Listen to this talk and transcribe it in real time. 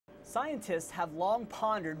Scientists have long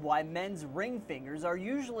pondered why men's ring fingers are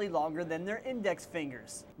usually longer than their index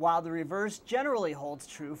fingers, while the reverse generally holds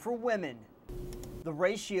true for women. The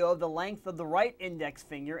ratio of the length of the right index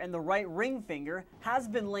finger and the right ring finger has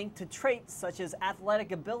been linked to traits such as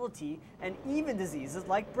athletic ability and even diseases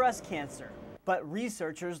like breast cancer. But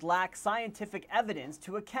researchers lack scientific evidence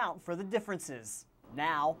to account for the differences.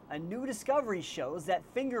 Now, a new discovery shows that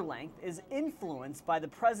finger length is influenced by the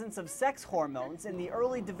presence of sex hormones in the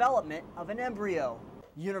early development of an embryo.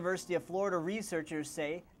 University of Florida researchers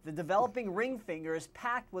say the developing ring finger is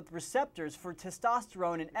packed with receptors for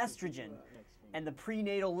testosterone and estrogen, and the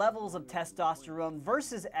prenatal levels of testosterone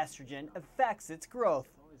versus estrogen affects its growth.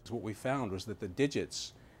 What we found was that the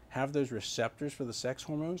digits have those receptors for the sex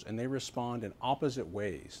hormones, and they respond in opposite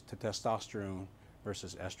ways to testosterone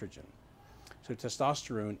versus estrogen. So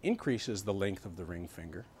testosterone increases the length of the ring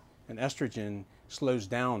finger, and estrogen slows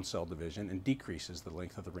down cell division and decreases the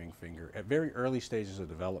length of the ring finger at very early stages of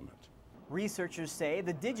development. Researchers say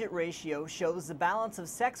the digit ratio shows the balance of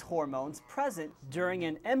sex hormones present during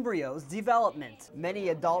an embryo's development. Many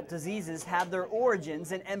adult diseases have their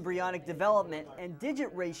origins in embryonic development, and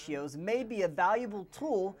digit ratios may be a valuable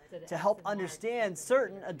tool to help understand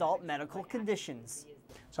certain adult medical conditions.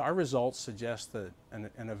 So our results suggest that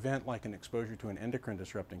an event like an exposure to an endocrine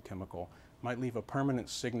disrupting chemical might leave a permanent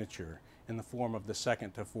signature in the form of the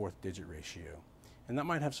second to fourth digit ratio. And that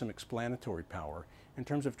might have some explanatory power in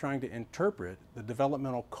terms of trying to interpret the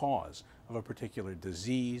developmental cause of a particular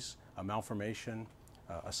disease, a malformation,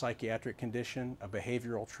 a psychiatric condition, a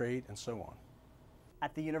behavioral trait, and so on.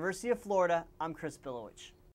 At the University of Florida, I'm Chris Bilowich.